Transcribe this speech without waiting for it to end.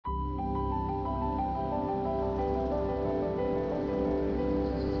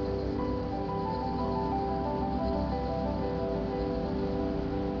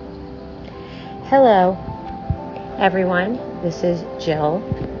Hello, everyone. This is Jill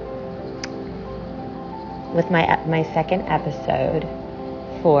with my second episode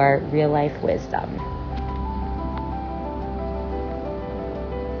for Real Life Wisdom.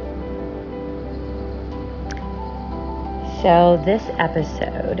 So this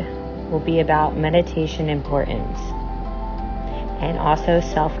episode will be about meditation importance and also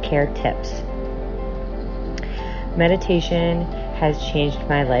self-care tips. Meditation has changed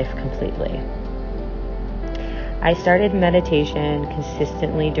my life completely. I started meditation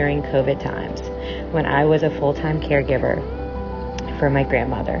consistently during COVID times when I was a full-time caregiver for my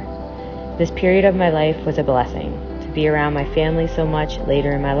grandmother. This period of my life was a blessing. To be around my family so much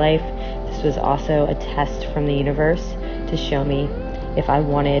later in my life, this was also a test from the universe to show me if I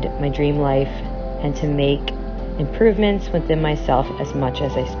wanted my dream life and to make improvements within myself as much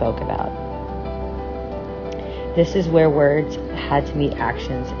as I spoke about. This is where words had to meet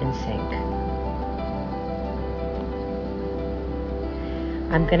actions in sync.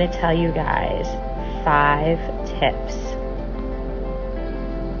 I'm going to tell you guys 5 tips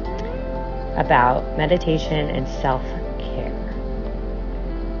about meditation and self-care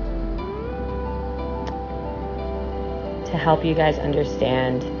to help you guys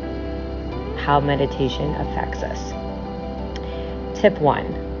understand how meditation affects us. Tip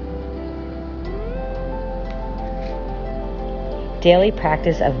 1. Daily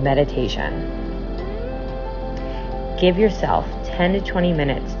practice of meditation. Give yourself 10 to 20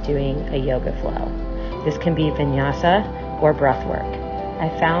 minutes doing a yoga flow. This can be vinyasa or breath work. I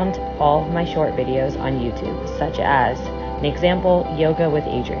found all of my short videos on YouTube, such as an example, Yoga with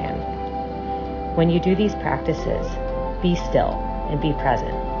Adriene. When you do these practices, be still and be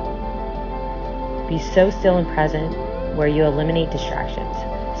present. Be so still and present where you eliminate distractions,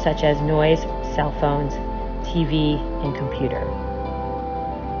 such as noise, cell phones, TV, and computer.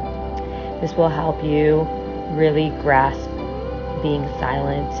 This will help you really grasp being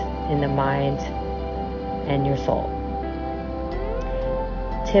silent in the mind and your soul.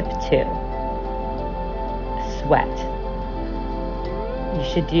 Tip 2, sweat. You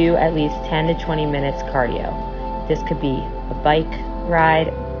should do at least 10 to 20 minutes cardio. This could be a bike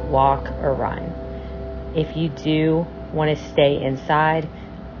ride, walk, or run. If you do want to stay inside,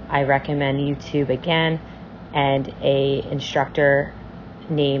 I recommend YouTube again and an instructor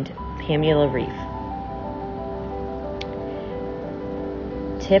named Pamela Reif.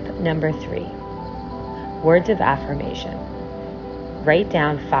 Tip number 3, words of affirmation. Write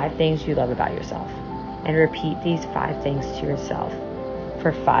down 5 things you love about yourself and repeat these 5 things to yourself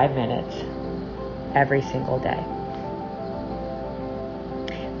for 5 minutes every single day.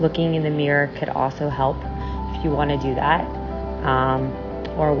 Looking in the mirror could also help if you want to do that,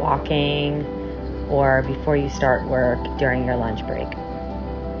 or walking, or before you start work during your lunch break.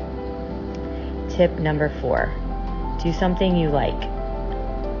 Tip number 4, do something you like.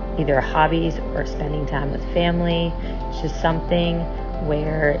 Either hobbies or spending time with family. It's just something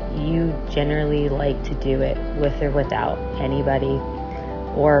where you generally like to do it with or without anybody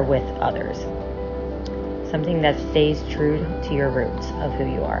or with others. Something that stays true to your roots of who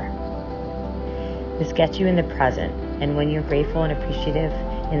you are. This gets you in the present, and when you're grateful and appreciative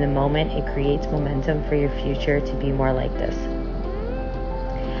in the moment, it creates momentum for your future to be more like this.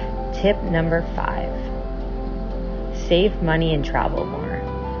 Tip number 5, save money and travel more.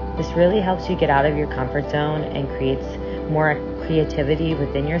 This really helps you get out of your comfort zone and creates more creativity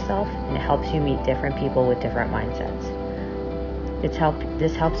within yourself, and it helps you meet different people with different mindsets.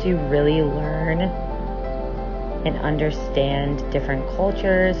 This helps you really learn and understand different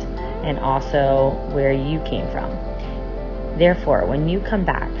cultures and also where you came from. Therefore, when you come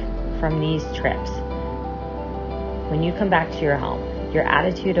back from these trips, when you come back to your home, your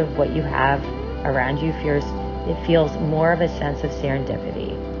attitude of what you have around you feels more of a sense of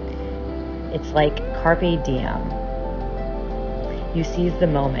serendipity. It's like carpe diem. You seize the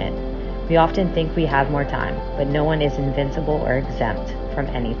moment. We often think we have more time, but no one is invincible or exempt from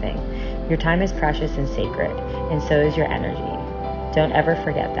anything. Your time is precious and sacred, and so is your energy. Don't ever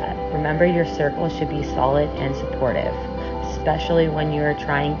forget that. Remember, your circle should be solid and supportive, especially when you are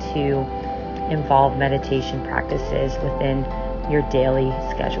trying to involve meditation practices within your daily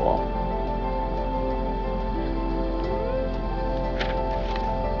schedule.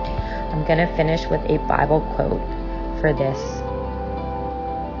 I'm going to finish with a Bible quote for this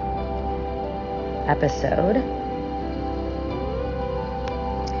episode.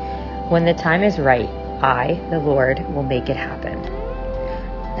 When the time is right, I, the Lord, will make it happen.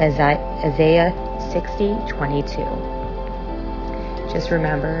 Isaiah 60:22. Just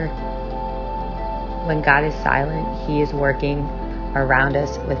remember, when God is silent, He is working around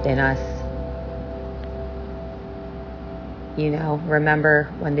us, within us,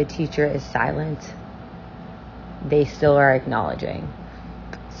 remember when the teacher is silent, they still are acknowledging.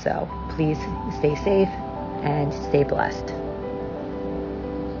 So please stay safe and stay blessed.